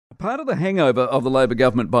Part of the hangover of the Labor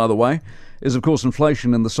government, by the way, is, of course,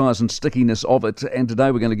 inflation and the size and stickiness of it. And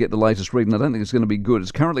today we're going to get the latest read, and I don't think it's going to be good.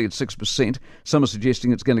 It's currently at 6%. Some are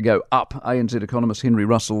suggesting it's going to go up. ANZ Economist Henry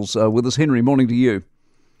Russell's with us. Henry, morning to you.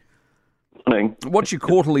 Morning. What's your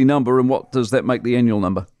quarterly number, and what does that make the annual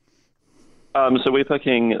number? So we're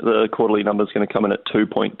thinking the quarterly number is going to come in at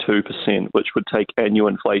 2.2%, which would take annual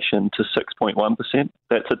inflation to 6.1%.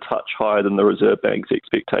 That's a touch higher than the Reserve Bank's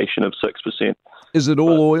expectation of 6%. Is it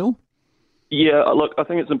all oil? Yeah, look, I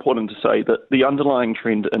think it's important to say that the underlying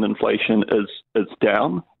trend in inflation is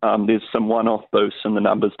down. There's some one-off boosts in the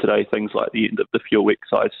numbers today, things like the end of the fuel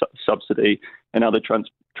excise subsidy and other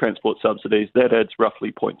transport subsidies. That adds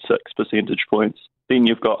roughly 0.6 percentage points. Then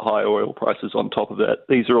you've got high oil prices on top of that.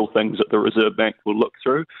 These are all things that the Reserve Bank will look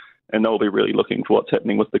through, and they'll be really looking for what's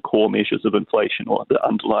happening with the core measures of inflation or the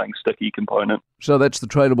underlying sticky component. So that's the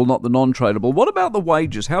tradable, not the non-tradable. What about the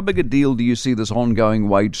wages? How big a deal do you see this ongoing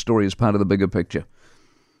wage story as part of the bigger picture?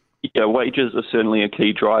 Yeah, wages are certainly a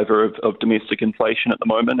key driver of domestic inflation at the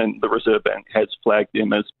moment, and the Reserve Bank has flagged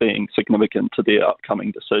them as being significant to their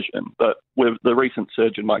upcoming decision. But with the recent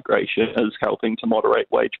surge in migration is helping to moderate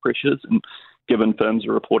wage pressures, and given firms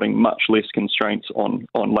are reporting much less constraints on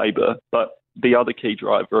labour. But the other key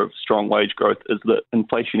driver of strong wage growth is that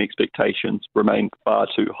inflation expectations remain far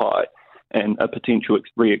too high, and a potential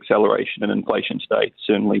re-acceleration in inflation today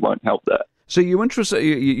certainly won't help that. So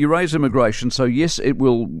you raise immigration, so yes, it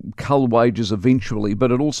will cull wages eventually,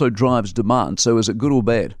 but it also drives demand. So is it good or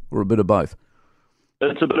bad, or a bit of both?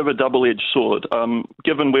 It's a bit of a double-edged sword.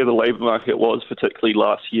 Given where the labour market was, particularly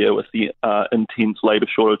last year with the intense labour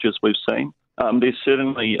shortages we've seen, there's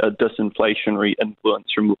certainly a disinflationary influence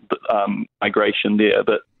from migration there.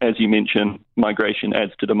 But as you mentioned, migration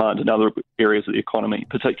adds to demand in other areas of the economy,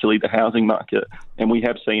 particularly the housing market. And we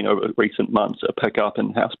have seen over recent months a pickup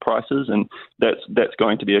in house prices, and that's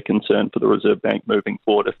going to be a concern for the Reserve Bank moving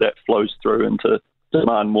forward if that flows through into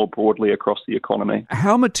demand more broadly across the economy.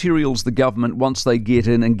 How material's the government once they get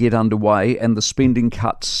in and get underway and the spending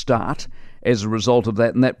cuts start as a result of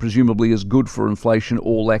that, and that presumably is good for inflation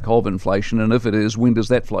or lack of inflation, and if it is, when does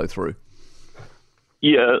that flow through?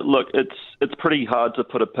 Yeah, look, it's pretty hard to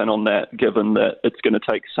put a pin on that, given that it's going to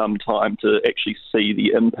take some time to actually see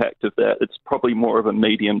the impact of that. It's probably more of a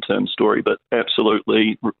medium-term story, but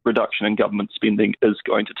absolutely reduction in government spending is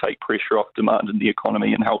going to take pressure off demand in the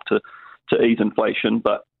economy and help to ease inflation,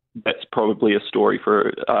 but that's probably a story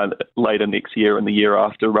for later next year and the year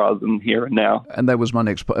after rather than here and now. And that was my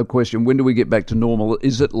next question. When do we get back to normal?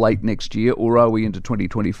 Is it late next year or are we into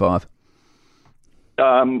 2025?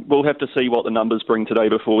 We'll have to see what the numbers bring today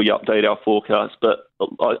before we update our forecast, but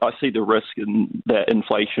I see the risk in that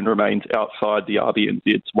inflation remains outside the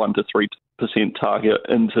RBNZ's 1 to 3% target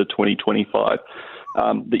into 2025.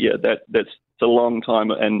 That's a long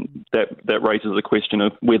time, and that raises the question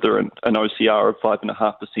of whether an OCR of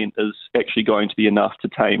 5.5% is actually going to be enough to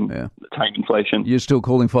tame inflation. You're still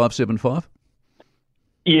calling 5.75?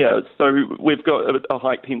 Yeah, so we've got a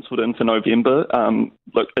hike penciled in for November.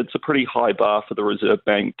 Look, it's a pretty high bar for the Reserve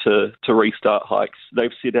Bank to restart hikes.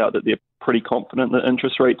 They've set out that they're pretty confident that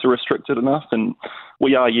interest rates are restricted enough, and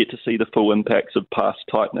we are yet to see the full impacts of past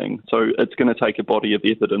tightening. So it's going to take a body of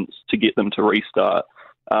evidence to get them to restart.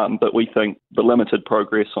 But we think the limited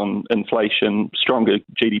progress on inflation, stronger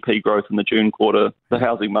GDP growth in the June quarter, the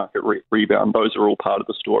housing market rebound, those are all part of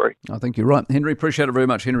the story. I think you're right. Henry, appreciate it very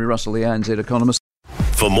much. Henry Russell, the ANZ Economist.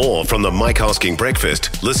 For more from the Mike Hosking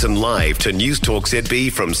Breakfast, listen live to News Talk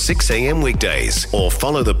ZB from 6 a.m. weekdays or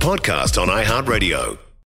follow the podcast on iHeartRadio.